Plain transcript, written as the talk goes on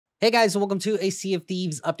Hey guys, welcome to a Sea of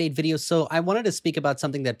Thieves update video. So I wanted to speak about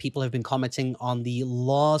something that people have been commenting on the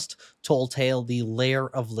lost tall tale, the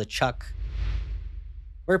Lair of LeChuck,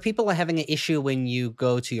 where people are having an issue when you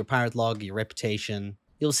go to your pirate log, your reputation.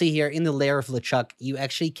 You'll see here in the Lair of LeChuck, you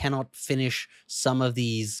actually cannot finish some of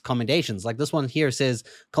these commendations. Like this one here says,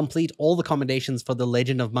 complete all the commendations for the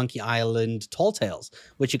Legend of Monkey Island Tall Tales,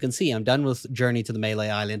 which you can see I'm done with Journey to the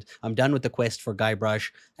Melee Island, I'm done with the quest for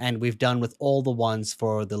Guybrush, and we've done with all the ones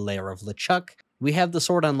for the Lair of LeChuck. We have the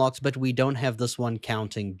sword unlocked, but we don't have this one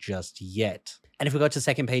counting just yet. And if we go to the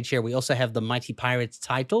second page here, we also have the Mighty Pirates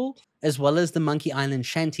title, as well as the Monkey Island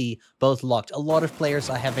Shanty, both locked. A lot of players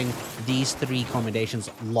are having these three commendations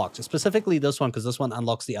locked, specifically this one, because this one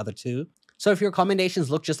unlocks the other two. So if your commendations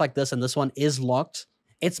look just like this and this one is locked,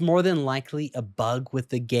 it's more than likely a bug with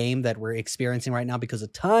the game that we're experiencing right now, because a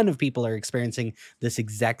ton of people are experiencing this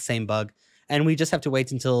exact same bug. And we just have to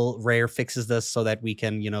wait until Rare fixes this so that we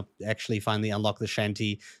can, actually finally unlock the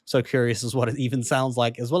Shanty. So curious as what it even sounds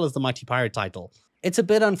like, as well as the Mighty Pirate title. It's a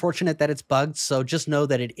bit unfortunate that it's bugged, so just know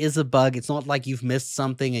that it is a bug. It's not like you've missed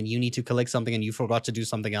something and you need to collect something and you forgot to do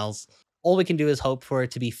something else. All we can do is hope for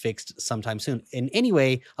it to be fixed sometime soon. In any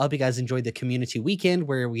way, I hope you guys enjoyed the community weekend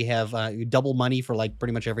where we have double money for like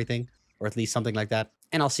pretty much everything, or at least something like that.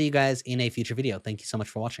 And I'll see you guys in a future video. Thank you so much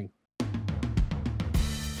for watching.